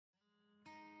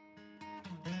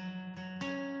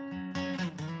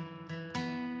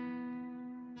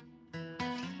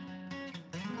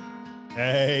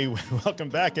Hey, welcome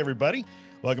back, everybody.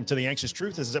 Welcome to The Anxious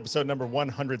Truth. This is episode number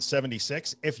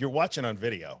 176. If you're watching on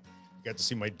video, you got to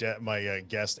see my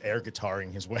guest air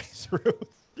guitaring his way through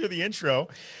the intro.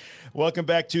 Welcome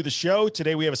back to the show.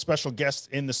 Today we have a special guest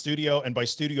in the studio, and by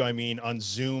studio I mean on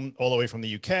Zoom, all the way from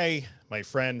the UK. My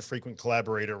friend, frequent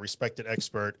collaborator, respected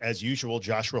expert, as usual,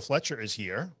 Joshua Fletcher is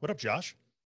here. What up, Josh?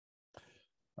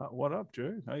 What up,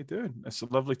 Drew? How you doing? It's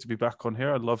lovely to be back on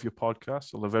here. I love your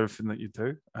podcast. I love everything that you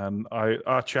do, and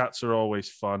our chats are always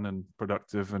fun and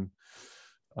productive. And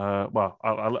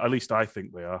at least I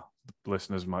think they are. The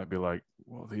listeners might be like,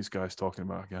 "What are these guys talking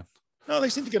about again?" No, they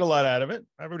seem to get a lot out of it.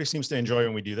 Everybody seems to enjoy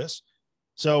when we do this.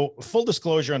 So, full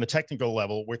disclosure on a technical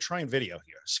level, we're trying video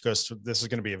here because this is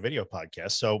going to be a video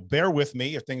podcast. So, bear with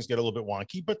me if things get a little bit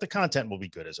wonky, but the content will be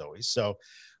good as always. So,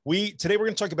 today we're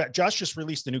going to talk about, Josh just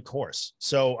released a new course.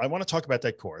 So, I want to talk about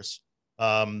that course.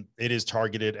 It is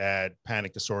targeted at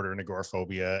panic disorder and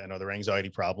agoraphobia and other anxiety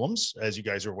problems, as you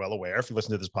guys are well aware. If you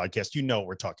listen to this podcast, you know what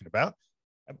we're talking about.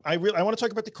 I want to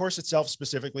talk about the course itself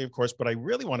specifically, of course, but I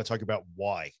really want to talk about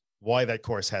why that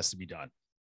course has to be done.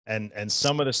 And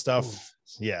some of the stuff,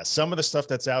 some of the stuff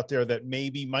that's out there that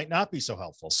maybe might not be so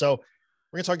helpful. So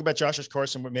we're going to talk about Josh's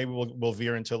course, and maybe we'll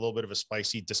veer into a little bit of a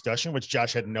spicy discussion, which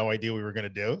Josh had no idea we were going to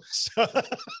do. So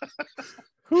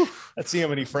let's see how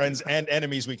many friends and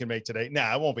enemies we can make today.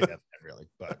 Nah, it won't be that bad, really.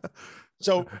 But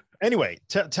so anyway,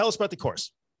 tell us about the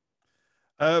course.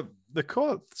 The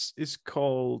course is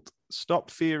called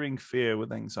Stop Fearing Fear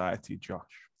with Anxiety, Josh.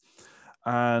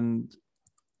 And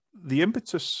the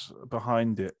impetus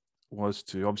behind it was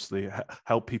to obviously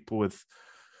help people with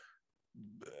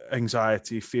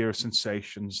anxiety, fear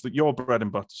sensations, that your bread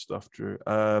and butter stuff, Drew,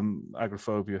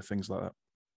 agoraphobia, things like that,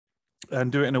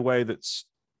 and do it in a way that's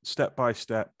step by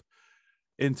step,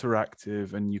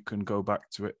 interactive, and you can go back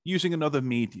to it using another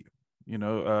medium,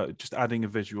 just adding a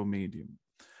visual medium.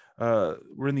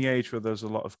 We're in the age where there's a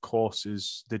lot of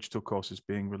courses, digital courses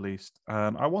being released,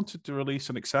 and I wanted to release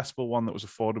an accessible one that was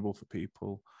affordable for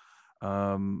people,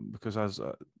 because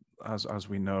as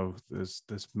we know,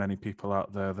 there's many people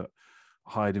out there that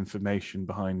hide information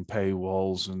behind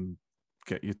paywalls and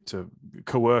get you to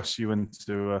coerce you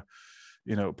into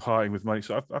parting with money.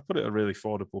 So I put it at a really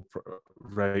affordable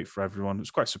rate for everyone. It's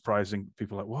quite surprising.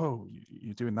 People are like, "Whoa,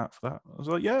 you're doing that for that?" I was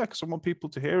like, "Yeah, because I want people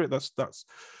to hear it. That's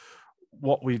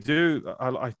what we do."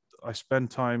 I spend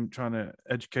time trying to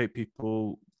educate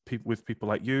people with people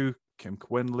like you, Kim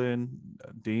Quinlan,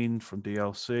 Dean from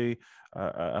DLC,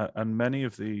 and many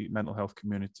of the mental health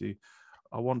community.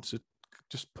 I want to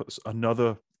just put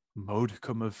another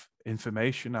modicum of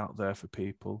information out there for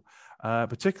people,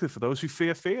 particularly for those who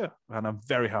fear, and I'm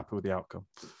very happy with the outcome.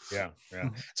 Yeah,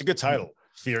 it's a good title,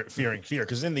 fearing fear,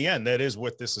 because in the end, that is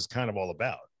what this is kind of all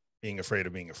about: being afraid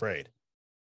of being afraid.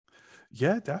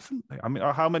 Yeah, definitely. I mean,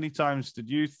 how many times did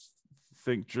you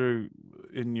think, Drew,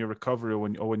 in your recovery or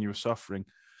when you were suffering?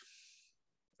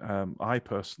 I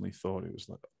personally thought it was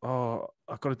like, oh,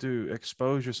 I've got to do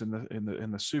exposures in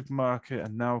the supermarket,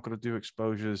 and now I've got to do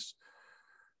exposures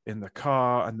in the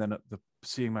car, and then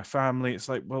seeing my family. It's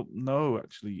like, well, no,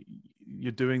 actually,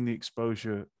 you're doing the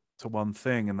exposure to one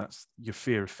thing, and that's your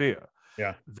fear.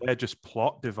 Yeah, they're just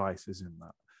plot devices in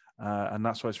that, and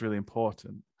that's why it's really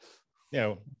important.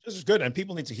 This is good, and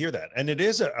people need to hear that. And it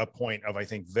is a point of, I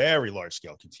think, very large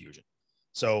scale confusion.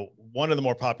 So one of the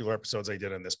more popular episodes I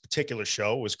did on this particular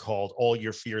show was called "All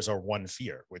Your Fears Are One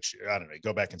Fear," which, I don't know,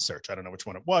 go back and search. I don't know which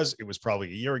one it was. It was probably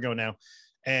a year ago now.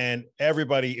 And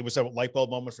it was a light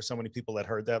bulb moment for so many people that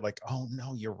heard that, like, oh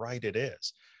no, you're right, it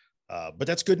is. But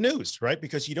that's good news, right?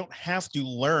 Because you don't have to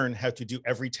learn how to do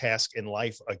every task in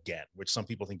life again, which some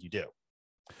people think you do.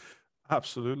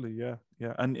 Absolutely. Yeah.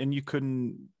 And you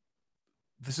can,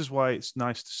 this is why it's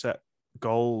nice to set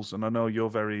goals. And I know you're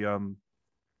very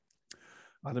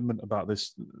adamant about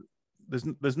this.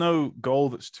 There's no goal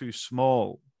that's too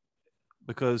small,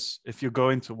 because if you're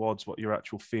going towards what your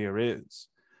actual fear is,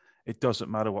 it doesn't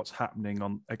matter what's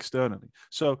happening externally.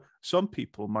 So some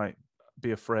people might be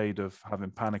afraid of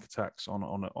having panic attacks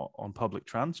on public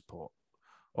transport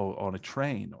or on a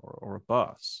train or a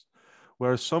bus,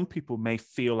 whereas some people may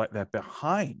feel like they're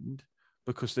behind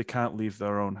because they can't leave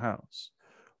their own house.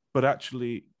 But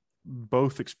actually,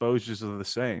 both exposures are the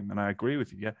same. And I agree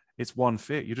with you. Yeah, it's one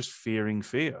fear. You're just fearing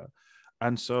fear.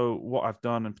 And so what I've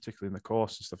done, and particularly in the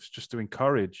course and stuff, is just to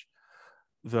encourage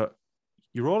that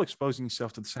you're all exposing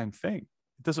yourself to the same thing.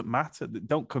 It doesn't matter.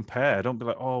 Don't compare. Don't be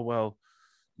like, oh, well,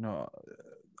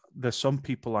 there's some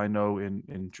people I know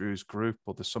in Drew's group,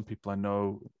 or there's some people I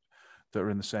know that are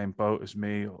in the same boat as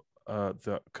me,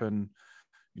 that can,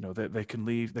 they can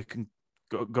leave, they can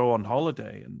go on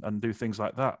holiday and do things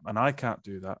like that. And I can't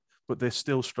do that. but they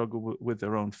still struggle with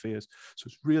their own fears. So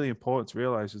it's really important to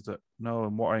realize is that no,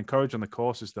 and what I encourage on the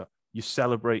course is that you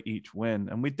celebrate each win.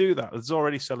 And we do that. There's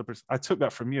already celebrations. I took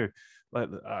that from you. Like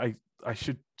I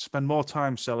should spend more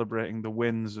time celebrating the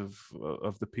wins of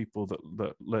the people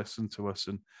that listen to us.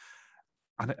 And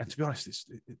to be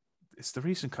honest, it's the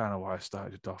reason kind of why I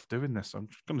started off doing this. I'm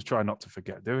just going to try not to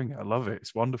forget doing it. I love it.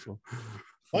 It's wonderful.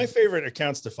 My favorite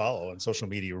accounts to follow on social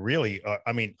media really,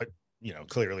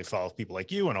 clearly follow people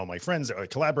like you and all my friends that I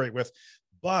collaborate with,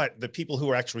 but the people who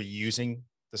are actually using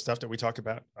the stuff that we talk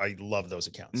about, I love those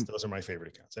accounts. Those are my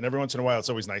favorite accounts. And every once in a while, it's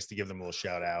always nice to give them a little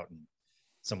shout out and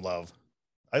some love.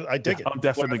 I dig it. I'm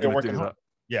definitely going to do that.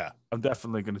 Yeah. I'm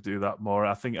definitely going to do that more.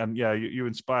 I think, and yeah, you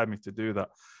inspired me to do that.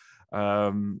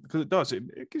 Because it does,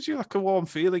 it gives you like a warm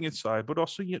feeling inside, but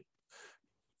also you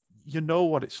know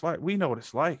what it's like. We know what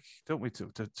it's like, don't we?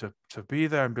 To be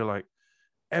there and be like,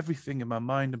 everything in my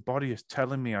mind and body is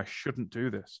telling me I shouldn't do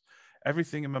this.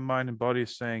 Everything in my mind and body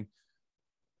is saying,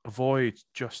 avoid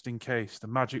just in case. The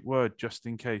magic word, just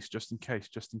in case, just in case,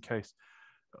 just in case.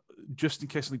 Just in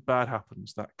case something bad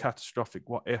happens, that catastrophic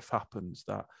what if happens,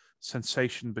 that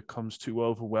sensation becomes too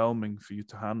overwhelming for you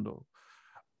to handle.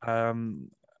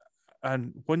 And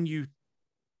when you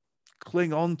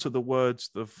cling on to the words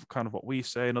of kind of what we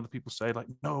say and other people say, like,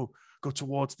 no, go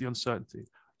towards the uncertainty.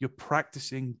 You're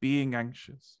practicing being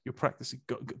anxious. You're practicing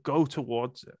go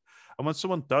towards it. And when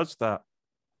someone does that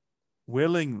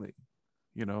willingly,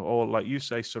 or like you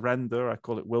say, surrender, I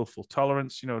call it willful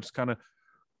tolerance, it's kind of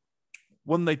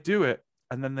when they do it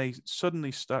and then they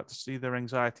suddenly start to see their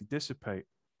anxiety dissipate,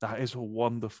 that is a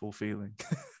wonderful feeling.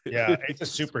 Yeah, it's a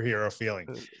superhero feeling.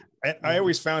 And I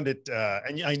always found it,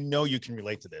 and I know you can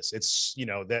relate to this. It's,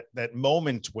 that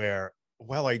moment where,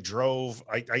 well, I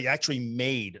actually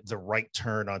made the right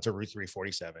turn onto Route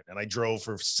 347 and I drove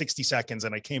for 60 seconds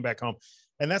and I came back home.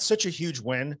 And that's such a huge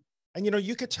win. And,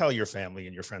 you could tell your family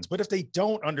and your friends, but if they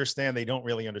don't understand, they don't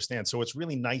really understand. So it's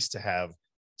really nice to have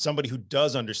somebody who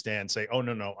does understand say, oh,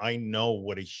 no, I know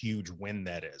what a huge win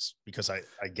that is because I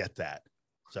get that.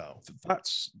 So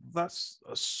that's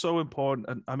so important.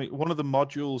 And I mean, one of the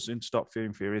modules in Stop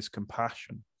Fearing Fear is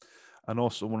compassion. And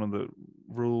also one of the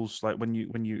rules, like when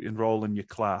you enroll in your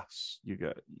class,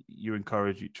 you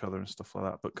encourage each other and stuff like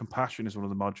that. But compassion is one of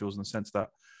the modules in the sense that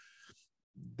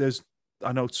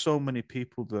I know so many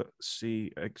people that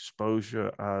see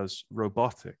exposure as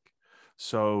robotic.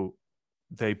 So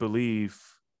they believe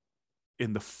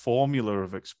in the formula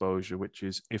of exposure, which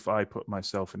is if I put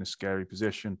myself in a scary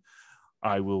position,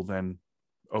 I will then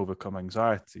overcome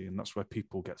anxiety. And that's where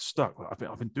people get stuck. Like,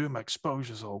 I've been doing my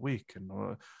exposures all week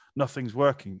and nothing's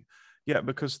working. Yeah,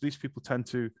 because these people tend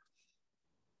to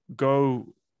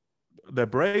they're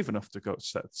brave enough to go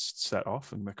set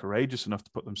off and they're courageous enough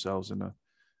to put themselves in a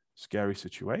scary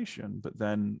situation. But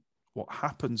then what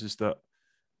happens is that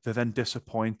they're then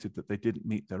disappointed that they didn't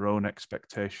meet their own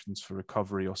expectations for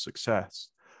recovery or success,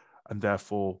 and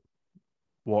therefore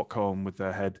walk home with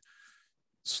their head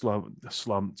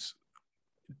slumped,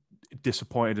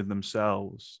 disappointed in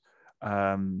themselves,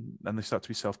 and they start to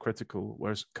be self-critical,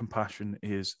 whereas compassion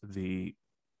is the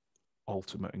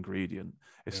ultimate ingredient.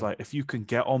 It's like if you can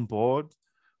get on board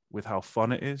with how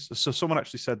fun it is. So someone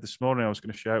actually said this morning, I was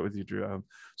going to share it with you, Drew.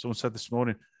 Someone said this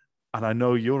morning, and I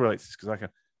know you'll relate to this because I can,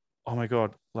 oh my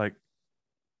God, like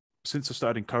since I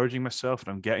started encouraging myself and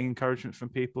I'm getting encouragement from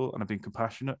people and I've been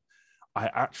compassionate, I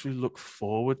actually look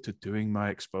forward to doing my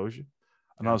exposure.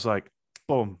 And I was like,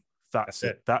 boom, that's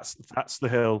it. That's the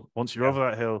hill. Once you're over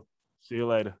that hill, see you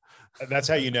later. That's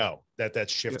how you know that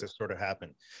shift has sort of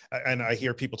happened. And I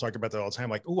hear people talk about that all the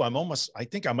time. Like, oh, I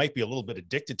think I might be a little bit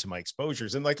addicted to my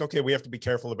exposures. And like, okay, we have to be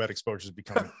careful about exposures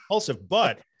becoming compulsive,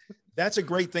 but that's a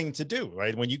great thing to do,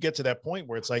 right? When you get to that point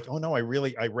where it's like, oh no, I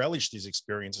relish these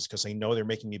experiences because I know they're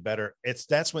making me better.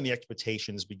 That's when the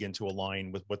expectations begin to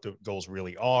align with what the goals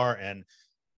really are. And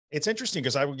it's interesting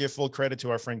because I would give full credit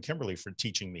to our friend Kimberly for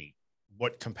teaching me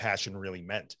what compassion really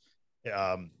meant.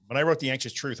 When I wrote The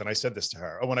Anxious Truth, and I said this to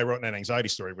her, when I wrote an anxiety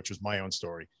story, which was my own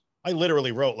story, I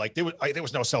literally wrote like there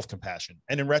was no self-compassion.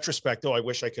 And in retrospect, I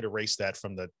wish I could erase that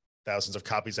from the thousands of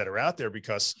copies that are out there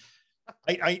because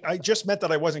I just meant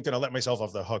that I wasn't going to let myself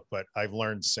off the hook. But I've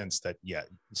learned since that,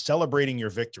 celebrating your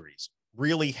victories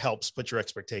really helps put your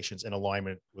expectations in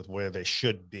alignment with where they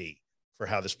should be for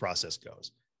how this process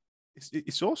goes.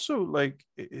 It's also like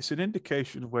it's an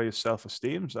indication of where your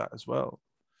self-esteem's at as well.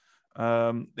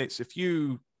 It's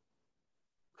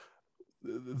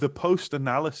the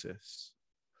post-analysis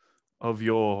of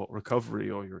your recovery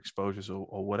or your exposures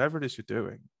or whatever it is you're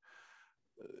doing,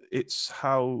 it's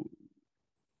how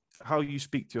you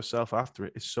speak to yourself after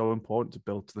it is so important to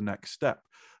build to the next step.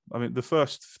 I mean, the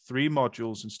first 3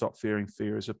 modules in Stop Fearing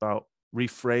Fear is about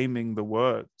reframing the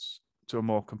words to a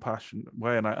more compassionate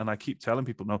way. And I keep telling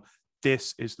people, no,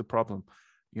 this is the problem.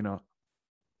 You know,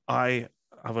 I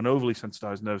have an overly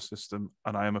sensitized nervous system,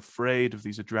 and I am afraid of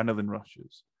these adrenaline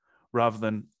rushes rather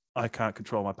than I can't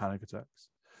control my panic attacks.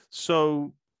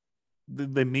 So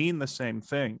they mean the same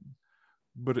thing,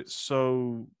 but it's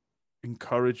so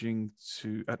encouraging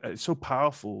to, it's so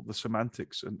powerful, the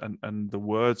semantics and the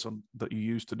words that you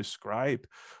use to describe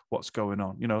what's going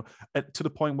on, you know, to the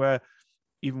point where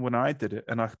even when I did it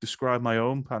and I described my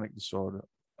own panic disorder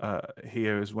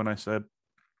here is when I said,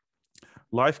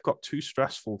 life got too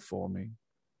stressful for me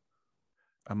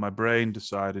and my brain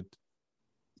decided,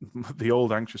 the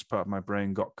old anxious part of my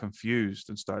brain got confused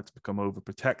and started to become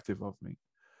overprotective of me.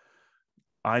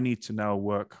 I need to now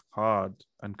work hard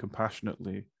and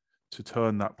compassionately to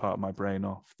turn that part of my brain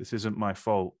off. This isn't my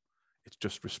fault. It's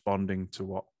just responding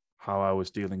to how I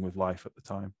was dealing with life at the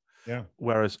time. Yeah.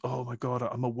 Whereas, oh my God,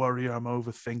 I'm a worrier, I'm an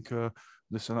overthinker,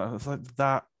 this and that. It's like,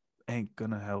 that ain't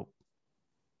gonna help.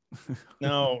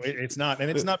 No, it's not. And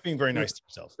it's not being very nice to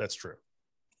yourself. That's true.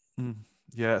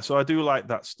 Yeah. So I do like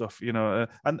that stuff, you know,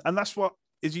 and that's what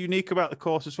is unique about the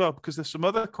course as well, because there's some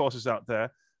other courses out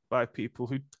there by people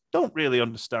who don't really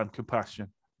understand compassion.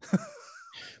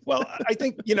 Well, I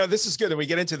think, you know, this is good that we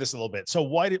get into this a little bit. So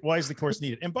why is the course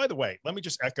needed? And by the way, let me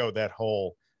just echo that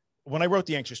whole, when I wrote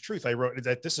The Anxious Truth, I wrote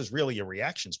that this is really a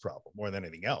reactions problem more than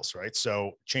anything else, right?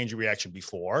 So change your reaction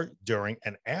before, during,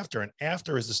 and after. And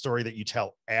after is the story that you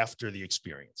tell after the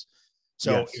experience.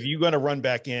 So Yes. if you're going to run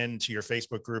back into your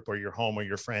Facebook group or your home or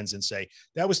your friends and say,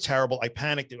 that was terrible, I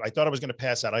panicked, I thought I was going to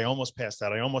pass out, I almost passed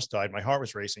out, I almost died, my heart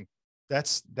was racing.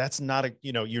 That's not a,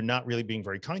 you know, you're not really being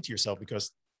very kind to yourself,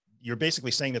 because you're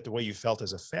basically saying that the way you felt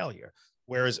is a failure.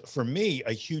 Whereas for me,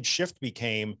 a huge shift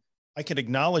became, I can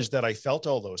acknowledge that I felt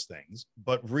all those things,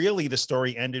 but really the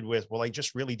story ended with, well, I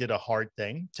just really did a hard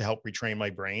thing to help retrain my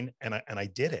brain. And I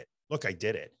did it. Look, I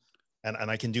did it. And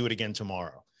I can do it again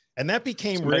tomorrow. And that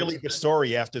became really the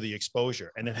story after the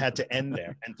exposure. And it had to end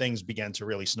there. And things began to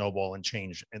really snowball and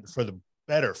change, and for the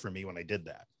better for me when I did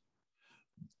that.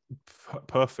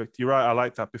 Perfect. You're right. I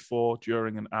like that before,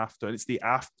 during, and after. It's the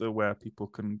after where people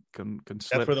can slip.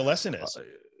 That's where the lesson is.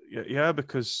 Yeah,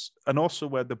 because, and also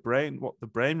where what the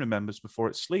brain remembers before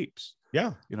it sleeps.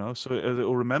 Yeah. You know, so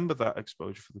it'll remember that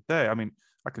exposure for the day. I mean,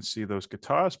 I can see those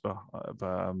guitars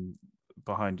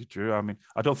behind you, Drew. I mean,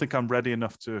 I don't think I'm ready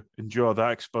enough to endure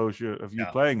that exposure of you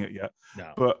playing it yet.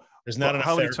 No, but there's not enough.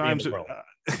 How many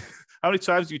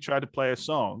times do you try to play a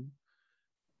song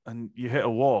and you hit a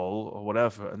wall or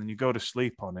whatever, and then you go to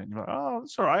sleep on it, and you're like, oh,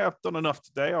 it's all right, I've done enough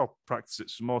today, I'll practice it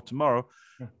some more tomorrow.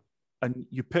 Yeah. And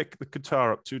you pick the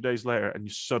guitar up 2 days later and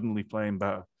you're suddenly playing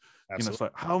better. Absolutely. You know, it's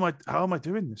like, how am I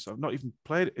doing this? I've not even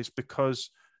played it. It's because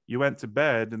you went to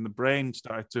bed and the brain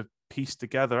started to piece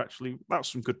together, actually,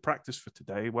 that's some good practice for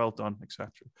today, well done, etc.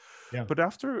 Yeah. But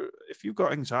if you've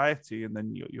got anxiety and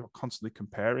then you're constantly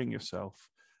comparing yourself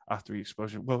after the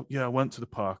exposure, well, yeah, I went to the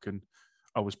park and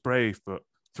I was brave, but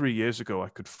 3 years ago I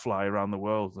could fly around the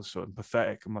world. That's sort of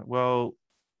pathetic. I'm like, well,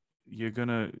 you're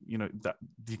gonna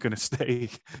stay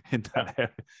in that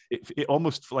area. It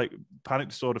almost, like, panic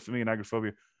disorder for me and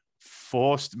agoraphobia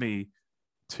forced me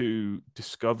to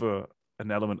discover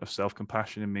an element of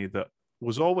self-compassion in me that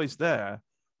was always there,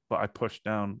 but I pushed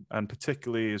down. And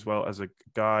particularly as well as a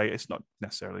guy, it's not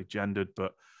necessarily gendered,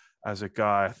 but as a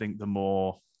guy, I think the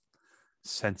more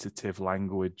sensitive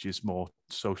language is more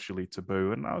socially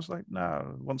taboo. And I was like,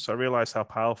 no, once I realized how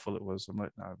powerful it was, I'm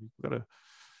like, no,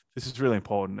 this is really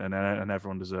important, and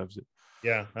everyone deserves it.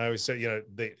 Yeah. I always say, you know,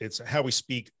 it's how we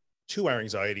speak to our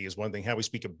anxiety is one thing. How we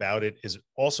speak about it is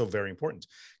also very important,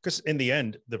 because in the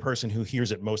end, the person who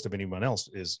hears it most of anyone else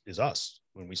is us.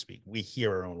 When we speak, we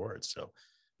hear our own words. So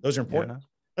those are important. Yeah.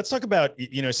 Let's talk about,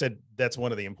 you know, said that's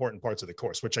one of the important parts of the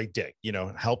course, which I dig, you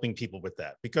know, helping people with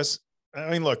that. Because I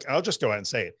mean, look, I'll just go out and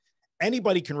say it.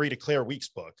 Anybody can read a Claire Weekes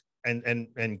book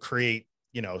and create,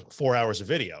 you know, 4 hours of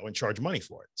video and charge money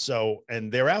for it. So, and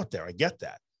they're out there. I get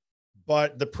that.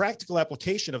 But the practical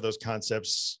application of those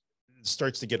concepts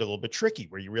starts to get a little bit tricky,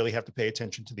 where you really have to pay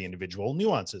attention to the individual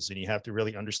nuances, and you have to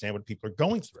really understand what people are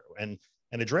going through and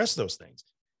address those things.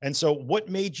 And so what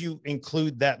made you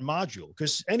include that module?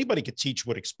 Because anybody could teach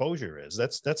what exposure is.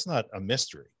 That's not a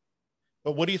mystery.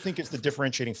 But what do you think is the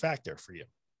differentiating factor for you?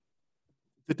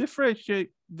 The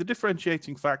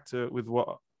differentiating factor with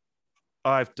what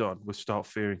I've done with Stop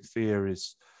Fearing Fear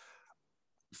is,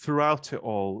 throughout it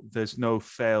all, there's no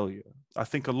failure. I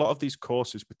think a lot of these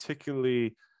courses,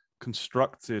 particularly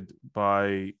constructed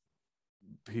by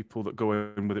people that go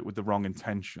in with it with the wrong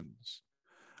intentions,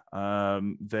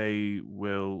 They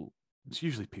will. It's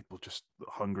usually people just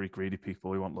hungry, greedy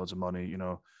people who want loads of money. You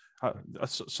know,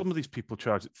 some of these people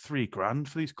charge $3,000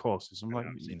 for these courses. I'm like,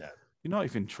 I've seen that. You're not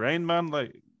even trained, man.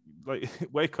 Like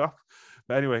wake up.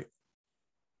 But anyway,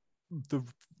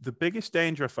 the biggest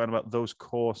danger I find about those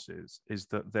courses is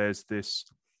that there's this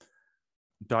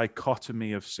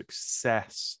dichotomy of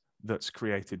success that's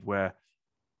created where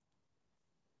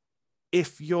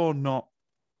if you're not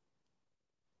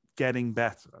getting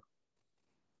better,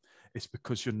 it's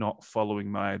because you're not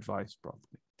following my advice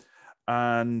properly.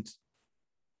 And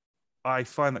I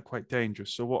find that quite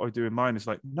dangerous. So what I do in mine is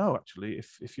like, no, actually,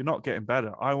 if you're not getting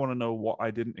better, I want to know what I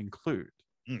didn't include.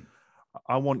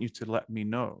 I want you to let me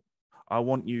know. I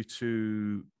want you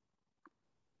to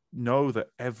know that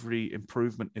every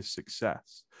improvement is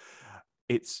success.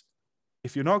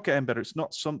 If you're not getting better, it's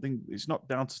not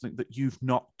down to something that you've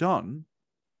not done.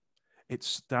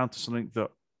 It's down to something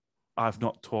that I've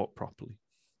not taught properly.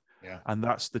 Yeah. And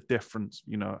that's the difference,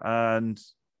 you know. And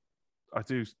I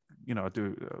do a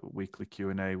weekly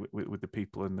Q&A with the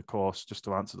people in the course just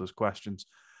to answer those questions.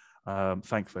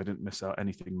 Thankfully, I didn't miss out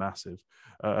anything massive.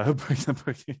 But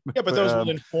those will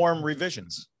inform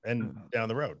revisions and down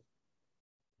the road.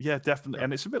 Yeah, definitely. Yeah.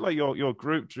 And it's a bit like your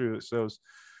group, Drew. It's those,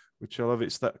 which I love.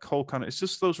 It's that whole kind of. It's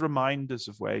just those reminders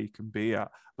of where you can be at,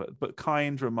 but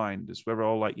kind reminders where we're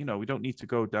all like, you know, we don't need to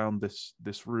go down this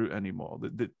route anymore.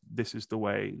 This is the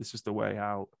way. This is the way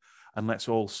out, and let's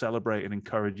all celebrate and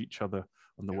encourage each other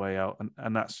on the way out,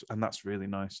 and that's really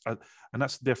nice, and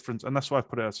that's the difference, and that's why I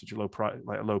put it at such a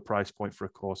low price point for a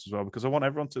course as well, because I want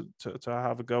everyone to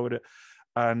have a go at it,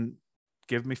 and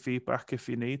give me feedback if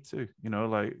you need to, you know,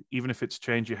 like even if it's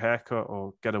change your haircut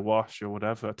or get a wash or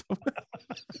whatever.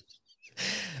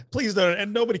 Please don't,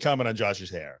 and nobody comment on Josh's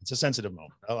hair. It's a sensitive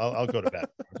moment. I'll go to bed.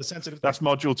 It's a sensitive. That's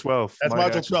module 12. That's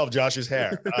module 12. Josh's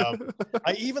hair.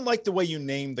 I even like the way you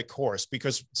named the course,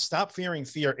 because Stop Fearing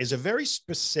Fear is a very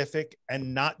specific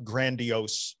and not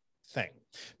grandiose thing.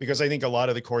 Because I think a lot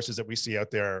of the courses that we see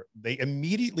out there, they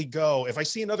immediately go, if I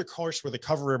see another course where the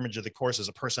cover image of the course is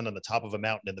a person on the top of a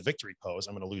mountain in the victory pose,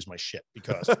 I'm going to lose my shit,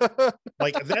 because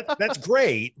like that's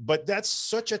great, but that's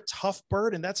such a tough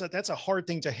burden. That's a hard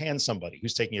thing to hand somebody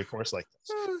who's taking a course like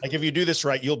this. Like if you do this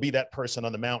right, you'll be that person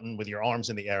on the mountain with your arms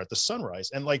in the air at the sunrise.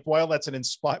 And like, while that's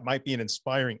might be an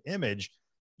inspiring image,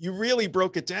 you really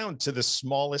broke it down to the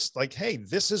smallest, like, hey,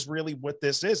 this is really what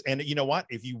this is. And you know what?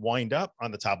 If you wind up on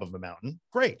the top of a mountain,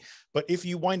 great. But if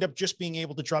you wind up just being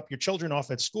able to drop your children off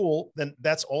at school, then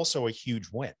that's also a huge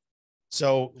win.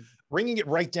 So bringing it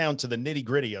right down to the nitty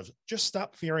gritty of just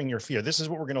stop fearing your fear. This is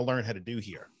what we're going to learn how to do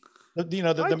here. The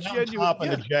mountaintop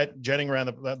and the jetting around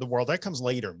the world, that comes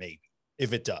later, maybe,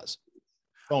 if it does.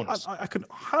 I can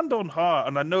hand on heart,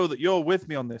 and I know that you're with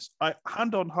me on this.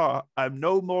 Hand on heart, I'm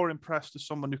no more impressed as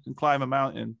someone who can climb a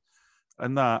mountain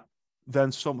and that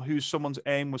than someone's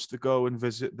aim was to go and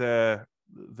visit their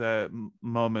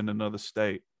mum in another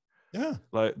state. Yeah,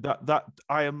 like that.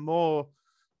 I am more.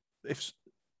 If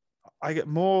I get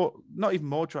more, not even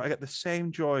more joy, I get the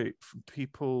same joy from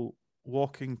people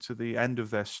walking to the end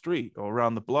of their street or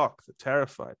around the block that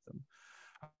terrified them,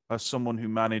 as someone who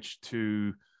managed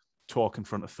to talk in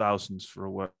front of thousands for a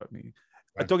work meeting.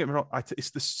 Right. Don't get me wrong,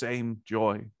 it's the same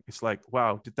joy. It's like,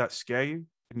 wow, did that scare you?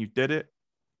 And you did it?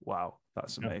 Wow,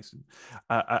 that's amazing.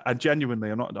 And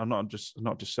genuinely, I'm not just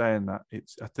saying that.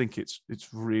 I think it's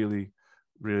really,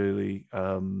 really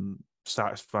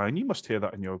satisfying. You must hear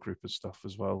that in your group of stuff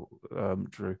as well,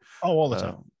 Drew. Oh, all the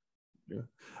time.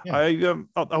 Yeah.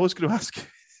 I was going to ask,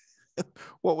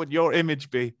 what would your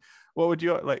image be? What would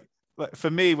your like for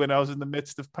me when I was in the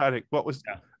midst of panic? What was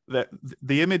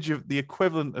the image of the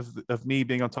equivalent of me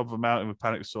being on top of a mountain with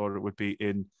panic disorder would be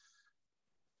in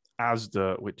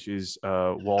Asda, which is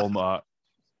Walmart,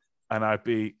 and I'd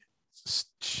be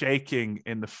shaking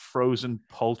in the frozen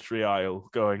poultry aisle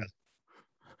going,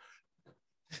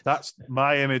 that's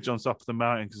my image on top of the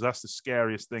mountain, because that's the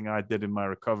scariest thing I did in my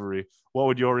recovery. What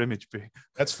would your image be?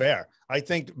 That's fair. I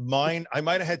think mine, I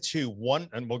might have had two. One,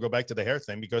 and we'll go back to the hair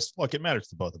thing, because look, it matters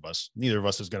to both of us. Neither of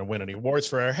us is going to win any awards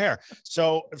for our hair.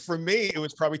 So for me, it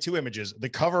was probably two images. The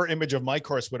cover image of my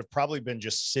course would have probably been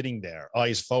just sitting there,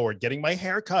 eyes forward, getting my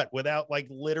hair cut without like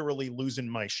literally losing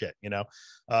my shit, you know?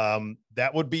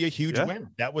 That would be a huge win.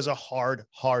 That was a hard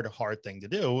thing to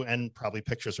do. And probably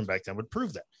pictures from back then would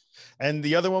prove that. And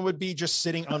the other one would be just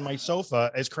sitting on my sofa.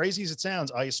 As crazy as it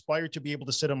sounds, I aspire to be able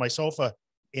to sit on my sofa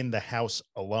in the house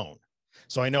alone.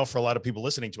 So I know for a lot of people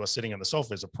listening to us, sitting on the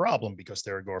sofa is a problem because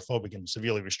they're agoraphobic and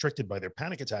severely restricted by their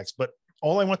panic attacks. But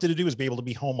all I wanted to do is be able to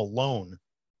be home alone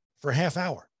for a half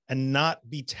hour and not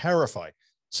be terrified.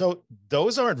 So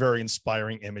those aren't very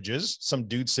inspiring images. Some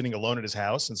dude sitting alone at his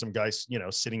house and some guy,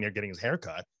 sitting there getting his hair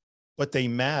cut, but they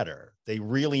matter. They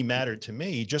really matter to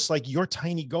me, just like your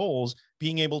tiny goals,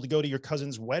 being able to go to your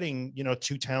cousin's wedding,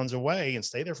 2 towns away and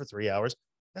stay there for 3 hours.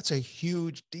 That's a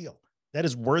huge deal. That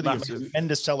is worthy of a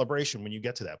tremendous celebration when you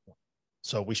get to that point.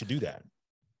 So we should do that.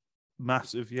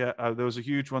 Massive. Yeah. There was a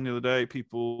huge one the other day.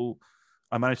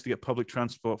 I managed to get public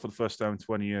transport for the first time in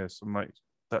 20 years. I'm like,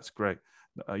 that's great.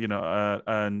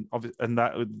 And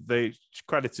that they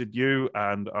credited you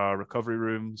and our recovery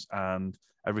rooms and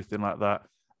everything like that,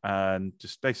 and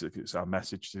just basically it's our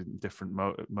message to different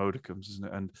modicums, isn't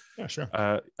it? And yeah, sure.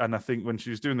 And I think when she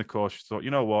was doing the course, she thought,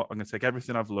 you know what, I'm going to take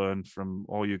everything I've learned from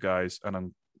all you guys, and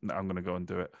I'm going to go and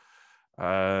do it.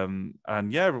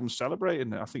 And yeah, everyone was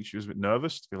celebrating. I think she was a bit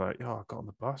nervous to be like, oh, I got on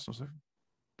the bus. I was like,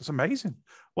 that's amazing.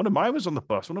 One of mine was on the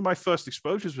bus. One of my first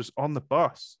exposures was on the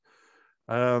bus.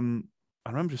 I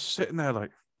remember just sitting there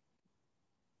like,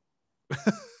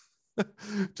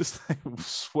 just like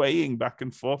swaying back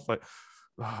and forth. Like,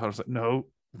 I was like, no,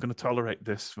 I'm going to tolerate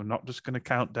this. We're not just going to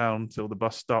count down till the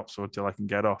bus stops or until I can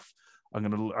get off.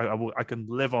 I can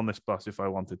live on this bus if I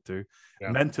wanted to. Yeah.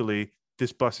 Mentally,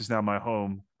 this bus is now my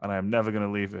home, and I am never going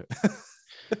to leave it.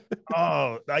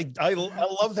 Oh, I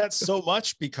love that so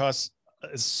much, because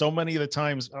so many of the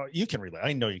times you can relate.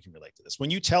 I know you can relate to this.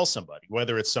 When you tell somebody,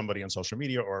 whether it's somebody on social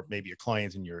media or maybe a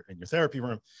client in your therapy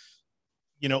room,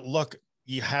 look,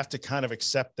 you have to kind of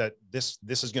accept that this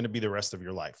is going to be the rest of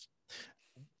your life.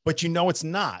 But it's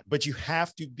not. But you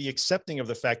have to be accepting of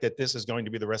the fact that this is going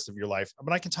to be the rest of your life.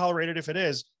 But I can tolerate it if it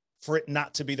is, for it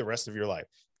not to be the rest of your life.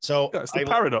 So it's the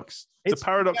paradox. It's the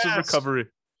paradox of recovery.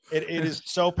 It is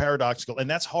so paradoxical. And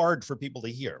that's hard for people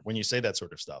to hear when you say that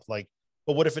sort of stuff. Like,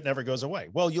 but what if it never goes away?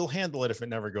 Well, you'll handle it if it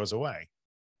never goes away.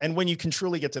 And when you can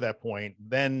truly get to that point,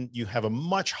 then you have a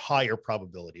much higher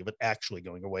probability of it actually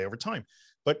going away over time.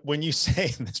 But when you say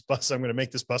this bus, I'm going to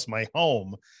make this bus my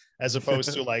home, as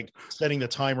opposed to like setting the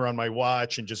timer on my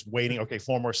watch and just waiting. Okay,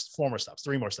 4 more stops,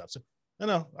 3 more stops.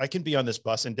 No, I can be on this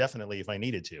bus indefinitely if I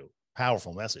needed to.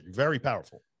 Powerful message, very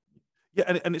powerful.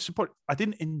 Yeah, and it's important. I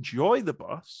didn't enjoy the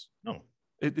bus. No.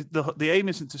 The aim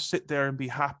isn't to sit there and be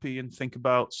happy and think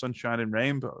about sunshine and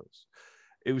rainbows.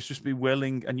 It was just be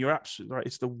willing, and you're absolutely right.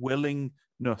 It's the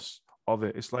willingness of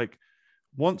it. It's like,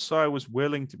 once I was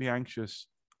willing to be anxious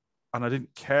and I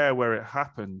didn't care where it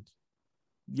happened,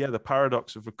 yeah, the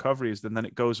paradox of recovery is then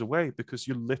it goes away, because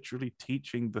you're literally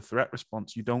teaching the threat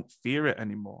response. You don't fear it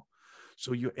anymore.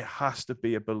 So it has to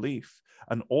be a belief.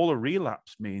 And all a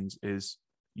relapse means is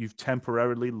you've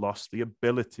temporarily lost the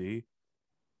ability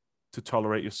to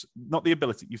tolerate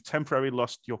you've temporarily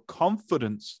lost your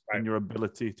confidence in your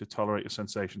ability to tolerate your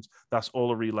sensations. That's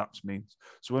all a relapse means.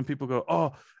 So when people go,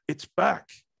 oh, it's back,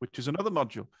 which is another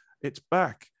module, it's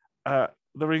back, the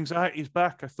anxiety is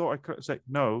back, I thought I could say,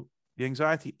 no, the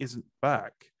anxiety isn't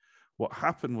back. What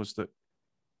happened was that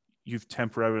you've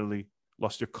temporarily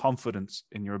lost your confidence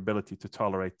in your ability to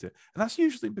tolerate it. And that's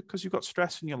usually because you've got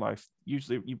stress in your life.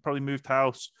 Usually you probably moved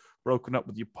house, broken up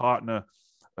with your partner,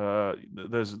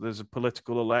 there's a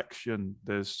political election,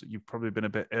 you've probably been a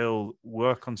bit ill,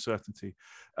 work uncertainty,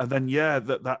 and then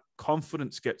that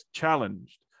confidence gets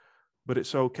challenged. But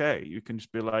it's okay. You can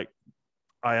just be like,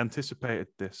 I anticipated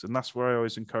this. And that's where I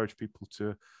always encourage people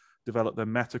to develop their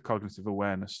metacognitive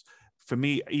awareness. For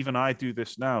me, even I do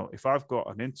this now. If I've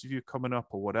got an interview coming up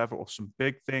or whatever, or some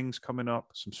big things coming up,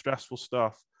 some stressful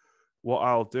stuff, what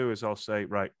I'll do is I'll say,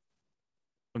 right,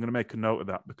 I'm going to make a note of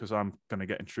that, because I'm going to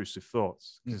get intrusive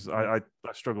thoughts, because I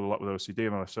struggle a lot with OCD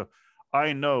in my life. So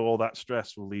I know all that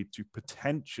stress will lead to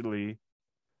potentially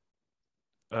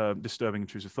disturbing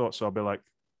intrusive thoughts. So I'll be like,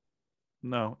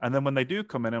 no. And then when they do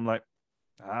come in, I'm like,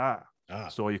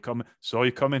 saw you coming.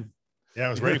 Yeah, I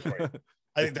was ready for you.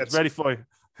 I think that's ready for you.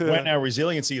 When our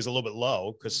resiliency is a little bit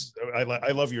low, because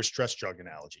I love your stress jug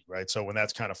analogy, right? So when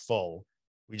that's kind of full,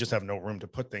 we just have no room to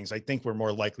put things. I think we're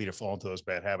more likely to fall into those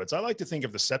bad habits. I like to think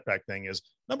of the setback thing as,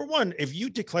 number one, if you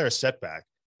declare a setback,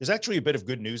 there's actually a bit of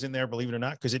good news in there, believe it or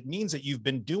not, because it means that you've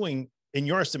been doing, in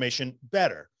your estimation,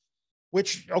 better.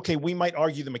 Which, okay, we might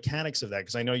argue the mechanics of that,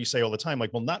 because I know you say all the time,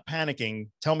 like, well, not panicking,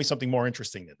 tell me something more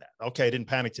interesting than that. Okay, I didn't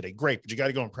panic today. Great, but you got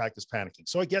to go and practice panicking.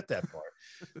 So I get that part.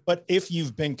 But if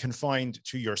you've been confined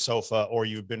to your sofa, or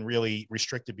you've been really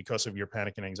restricted because of your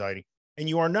panic and anxiety, and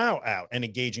you are now out and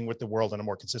engaging with the world on a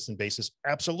more consistent basis,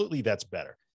 absolutely, that's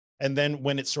better. And then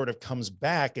when it sort of comes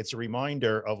back, it's a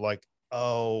reminder of like,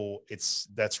 oh,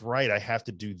 that's right, I have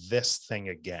to do this thing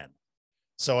again.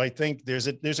 So I think there's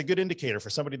a good indicator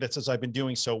for somebody that says, I've been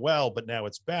doing so well, but now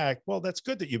it's back. Well, that's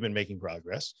good that you've been making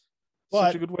progress.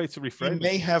 such But a good way to you reframe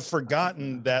may it. have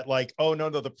forgotten that, like, oh, no,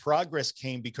 the progress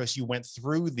came because you went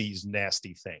through these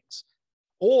nasty things.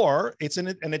 Or it's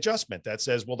an adjustment that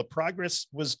says, well, the progress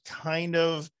was kind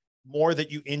of more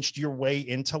that you inched your way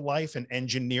into life and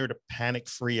engineered a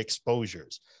panic-free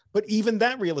exposures. But even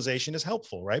that realization is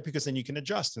helpful, right? Because then you can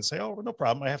adjust and say, oh, no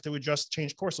problem. I have to adjust,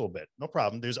 change course a little bit. No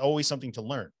problem. There's always something to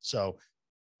learn. So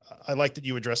I like that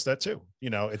you addressed that too. You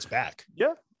know, it's back.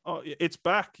 Yeah. Oh, it's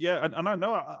back. Yeah. And I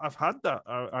know I've had that.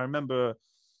 I remember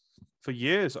for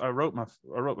years I wrote my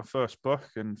first book,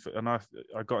 and I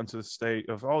got into the state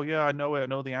of, oh yeah, I know it. I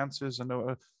know the answers. I know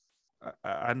it.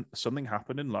 And something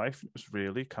happened in life. It was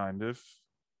really kind of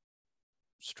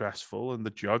stressful, and the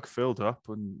jug filled up,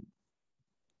 and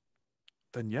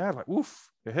then yeah, like woof,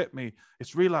 it hit me.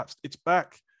 It's relapsed. It's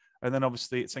back. And then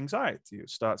obviously it's anxiety. It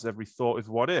starts every thought with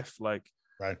what if, like,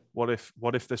 right. What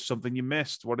if there's something you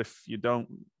missed? What if you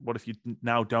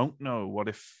now don't know? What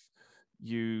if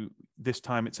this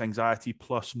time it's anxiety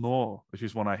plus more, which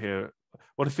is one I hear.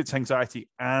 What if it's anxiety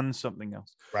and something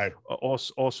else? Right.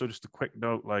 Also just a quick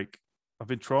note, like, I've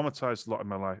been traumatized a lot in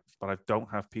my life, but I don't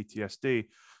have PTSD.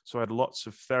 So I had lots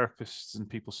of therapists and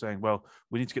people saying, well,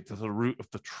 we need to get to the root of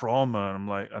the trauma. And I'm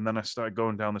like, and then I started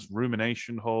going down this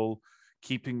rumination hole,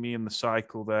 keeping me in the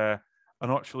cycle there.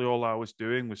 And actually all I was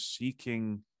doing was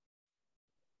seeking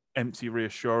empty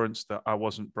reassurance that I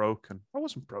wasn't broken. I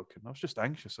wasn't broken. I was just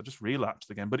anxious. I just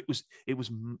relapsed again. But it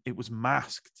was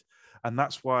masked. And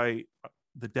that's why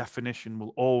the definition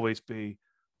will always be,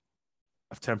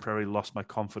 I've temporarily lost my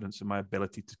confidence in my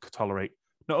ability to tolerate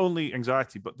not only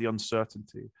anxiety, but the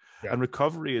uncertainty. Yeah. And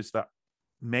recovery is that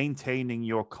maintaining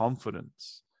your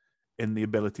confidence in the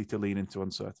ability to lean into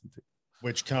uncertainty.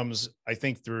 Which comes, I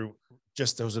think, through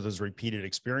just those repeated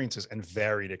experiences and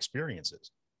varied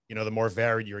experiences. You know, the more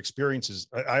varied your experiences,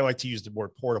 I like to use the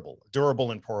word portable,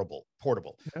 durable and portable.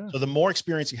 Yeah. So the more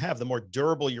experience you have, the more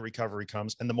durable your recovery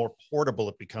comes and the more portable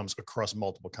it becomes across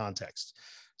multiple contexts.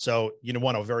 So, you know,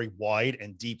 want a very wide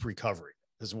and deep recovery,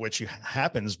 is which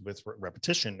happens with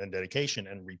repetition and dedication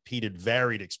and repeated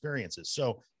varied experiences.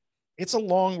 So it's a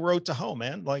long road to home,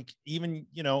 man. Like, even,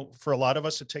 you know, for a lot of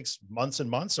us, it takes months and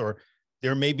months, or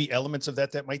there may be elements of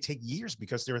that might take years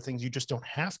because there are things you just don't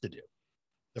have to do.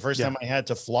 The first time I had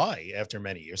to fly after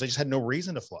many years, I just had no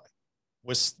reason to fly,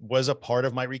 was a part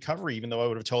of my recovery, even though I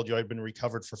would have told you I'd been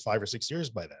recovered for 5 or 6 years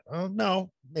by then. Oh,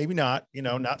 no, maybe not, you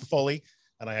know, not fully.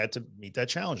 And I had to meet that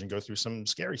challenge and go through some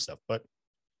scary stuff, but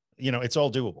you know, it's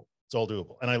all doable. It's all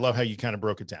doable. And I love how you kind of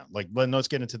broke it down. Like, let's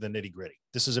get into the nitty gritty.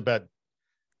 This is about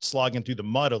slogging through the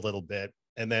mud a little bit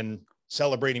and then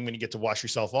celebrating when you get to wash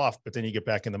yourself off, but then you get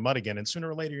back in the mud again. And sooner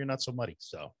or later, you're not so muddy.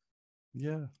 So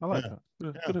yeah, I like that.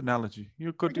 Good analogy.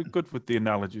 You're good with the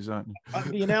analogies, aren't you? I'm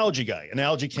the analogy guy,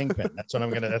 analogy kingpin. That's what I'm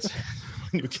going to, that's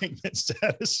my new kingpin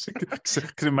status. I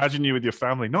can imagine you with your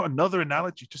family. Not another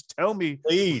analogy. Just tell me.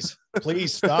 Please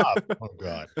stop. Oh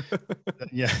God.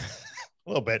 Yeah. A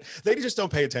little bit. They just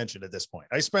don't pay attention at this point.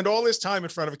 I spend all this time in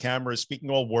front of a camera, speaking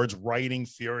all words, writing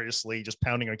furiously, just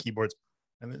pounding on keyboards.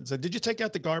 And then said, did you take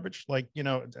out the garbage? Like, you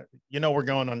know, we're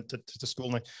going on to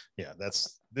school. Like, yeah,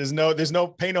 there's no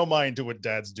pay no mind to what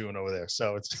dad's doing over there.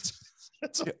 So it's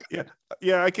okay.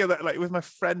 Yeah. I get that. Like with my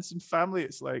friends and family,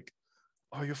 it's like,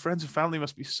 oh, your friends and family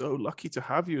must be so lucky to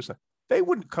have you. It's like, they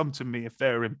wouldn't come to me if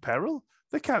they're in peril.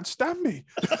 They can't stand me.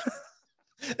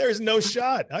 There's no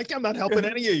shot. I'm not helping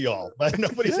any of y'all, but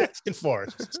nobody's asking for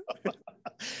it. So,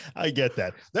 I get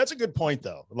that. That's a good point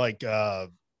though. Like,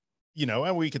 you know,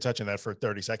 and we could touch on that for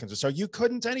 30 seconds or so. You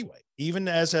couldn't anyway, even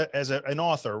as an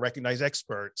author, a recognized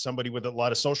expert, somebody with a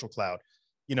lot of social clout,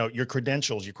 you know, your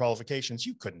credentials, your qualifications,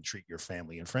 you couldn't treat your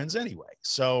family and friends anyway.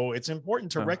 So it's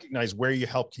important to recognize where your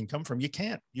help can come from.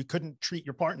 You couldn't treat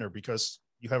your partner because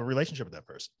you have a relationship with that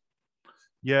person.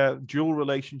 Yeah. Dual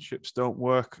relationships don't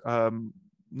work.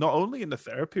 Not only in the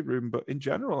therapy room, but in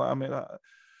general. I mean,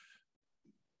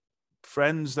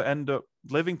 friends that end up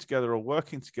living together or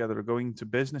working together or going into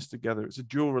business together, it's a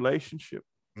dual relationship.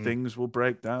 Things will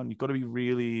break down. You've got to be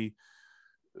really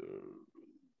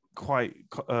quite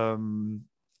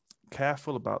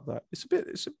careful about that.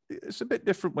 It's a bit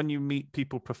different when you meet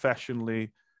people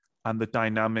professionally and the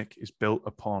dynamic is built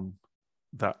upon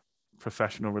that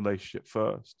professional relationship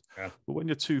first. But when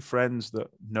you're two friends that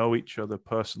know each other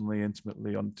personally,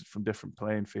 intimately from different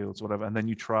playing fields, whatever, and then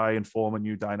you try and form a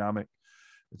new dynamic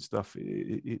and stuff,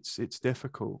 it's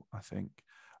difficult, I think.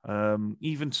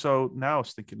 Even so, now I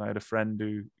was thinking, I had a friend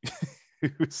who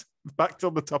was back to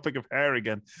the topic of hair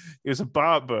again. He was a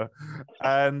barber,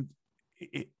 and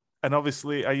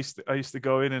obviously I used to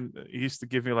go in, and he used to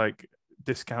give me like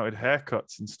discounted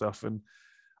haircuts and stuff, and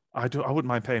I wouldn't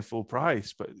mind paying full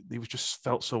price, but it was just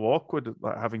felt so awkward,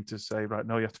 like having to say, right,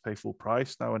 no, you have to pay full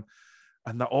price now.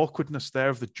 And that awkwardness there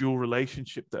of the dual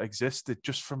relationship that existed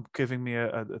just from giving me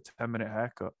a 10-minute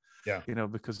haircut. Yeah.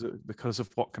 Because of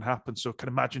what can happen. So can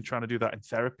imagine trying to do that in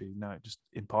therapy. No, just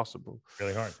impossible.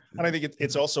 Really hard. And I think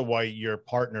it's also why your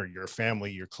partner, your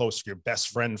family, your close, your best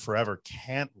friend forever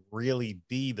can't really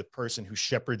be the person who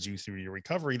shepherds you through your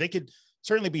recovery. They could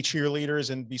certainly be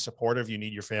cheerleaders and be supportive. You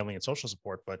need your family and social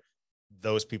support, but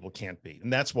those people can't be.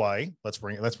 And that's why let's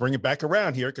bring it back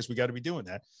around here, because we got to be doing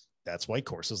that. That's why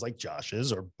courses like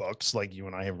Josh's or books like you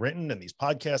and I have written and these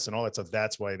podcasts and all that stuff,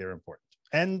 that's why they're important.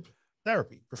 And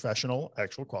therapy, professional,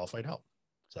 actual qualified help.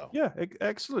 So yeah,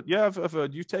 excellent. Yeah, I've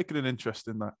heard you've taken an interest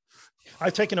in that.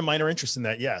 I've taken a minor interest in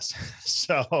that. Yes.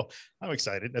 So I'm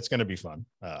excited. That's going to be fun.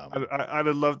 I'd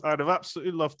have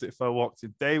absolutely loved it if I walked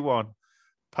in day one,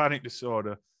 panic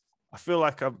disorder. I feel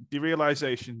like I'm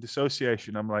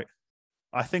dissociation. I'm like,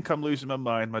 I think I'm losing my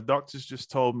mind. My doctor's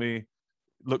just told me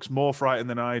looks more frightened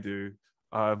than I do.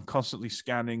 I'm constantly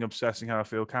scanning, obsessing how I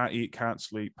feel, can't eat, can't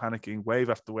sleep, panicking, wave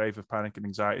after wave of panic and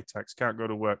anxiety attacks, can't go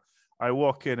to work. I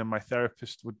walk in and my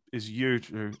therapist is you,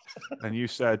 Drew, and you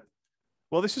said,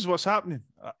 well, this is what's happening.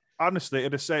 Honestly,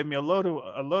 it'd have saved me a load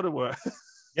of work.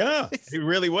 Yeah, it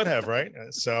really would have, right?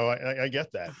 So I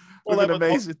get that. Well, that's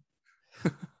amazing.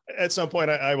 At some point,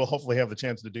 I will hopefully have the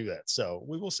chance to do that. So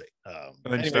we will see.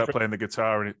 And then you start playing the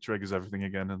guitar and it triggers everything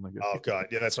again. And oh, God.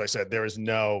 Yeah, that's what I said. There is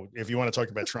if you want to talk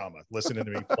about trauma, listen to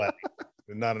me play.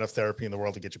 There's not enough therapy in the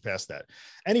world to get you past that.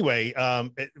 Anyway,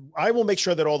 I will make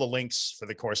sure that all the links for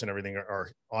the course and everything are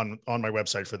on my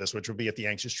website for this, which will be at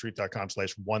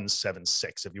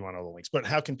theanxioustruth.com/176 if you want all the links. But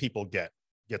how can people get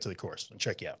to the course and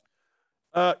check you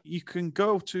out? You can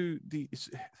go to if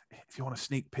you want a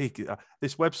sneak peek,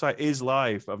 this website is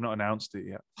live. I've not announced it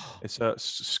yet. It's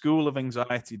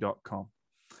schoolofanxiety.com.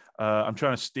 I'm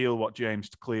trying to steal what James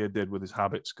Clear did with his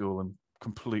habit school and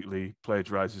completely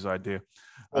plagiarize his idea.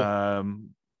 But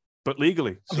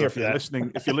legally. So if you're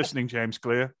listening, James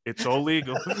Clear, it's all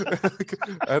legal.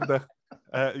 And,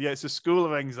 yeah, it's a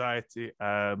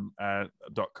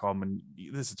schoolofanxiety.com, and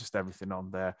there's just everything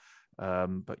on there.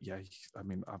 But yeah, I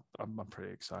mean, I'm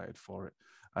pretty excited for it,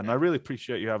 and I really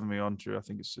appreciate you having me on, Drew. I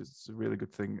think it's a really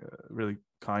good thing, a really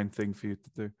kind thing for you to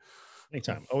do.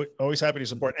 Anytime. Always happy to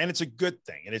support, and it's a good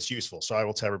thing and it's useful. So I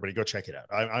will tell everybody, go check it out.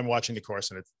 I'm watching the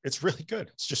course and it's really good.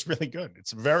 It's just really good.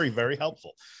 It's very, very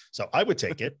helpful. So I would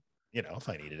take it. If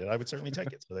I needed it, I would certainly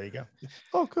take it. So there you go.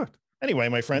 Oh, good. Anyway,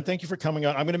 my friend, thank you for coming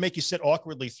on. I'm going to make you sit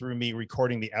awkwardly through me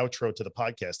recording the outro to the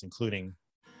podcast, including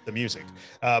the music.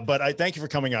 But I thank you for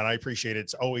coming on. I appreciate it.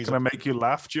 It's always. Can I make you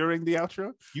laugh during the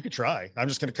outro? You could try. I'm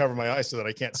just going to cover my eyes so that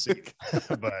I can't see.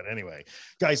 But anyway,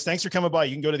 guys, thanks for coming by.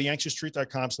 You can go to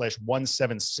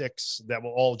theanxioustruth.com/176. That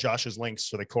will all Josh's links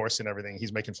for the course and everything.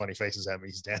 He's making funny faces at me.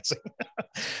 He's dancing.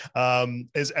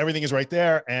 Everything is right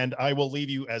there. And I will leave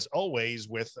you, as always,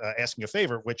 with asking a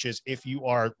favor, which is if you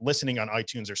are listening on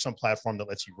iTunes or some platform that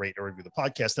lets you rate or review the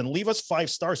podcast, then leave us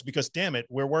 5 stars, because damn it,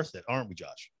 we're worth it, aren't we,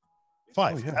 Josh?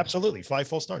 5. Oh, yeah. Absolutely. 5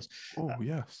 full stars. Oh,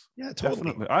 yes. Yeah,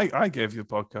 totally. Definitely. I gave you the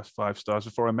podcast 5 stars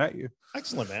before I met you.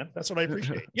 Excellent, man. That's what I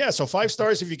appreciate. Yeah. So 5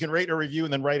 stars if you can rate or review,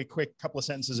 and then write a quick couple of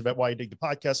sentences about why you dig the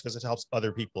podcast, because it helps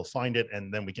other people find it.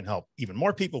 And then we can help even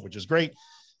more people, which is great.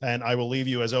 And I will leave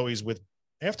you, as always, with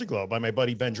Afterglow by my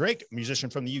buddy Ben Drake, a musician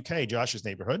from the UK, Josh's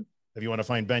neighborhood. If you want to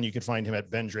find Ben, you can find him at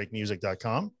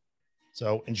bendrakemusic.com.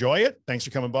 So enjoy it. Thanks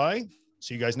for coming by.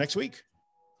 See you guys next week.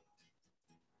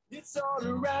 It's all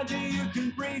around you, you can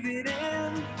breathe it in.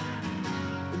 And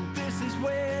this is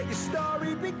where your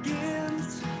story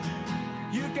begins.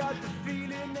 You got the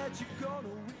feeling that you're gonna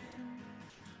win.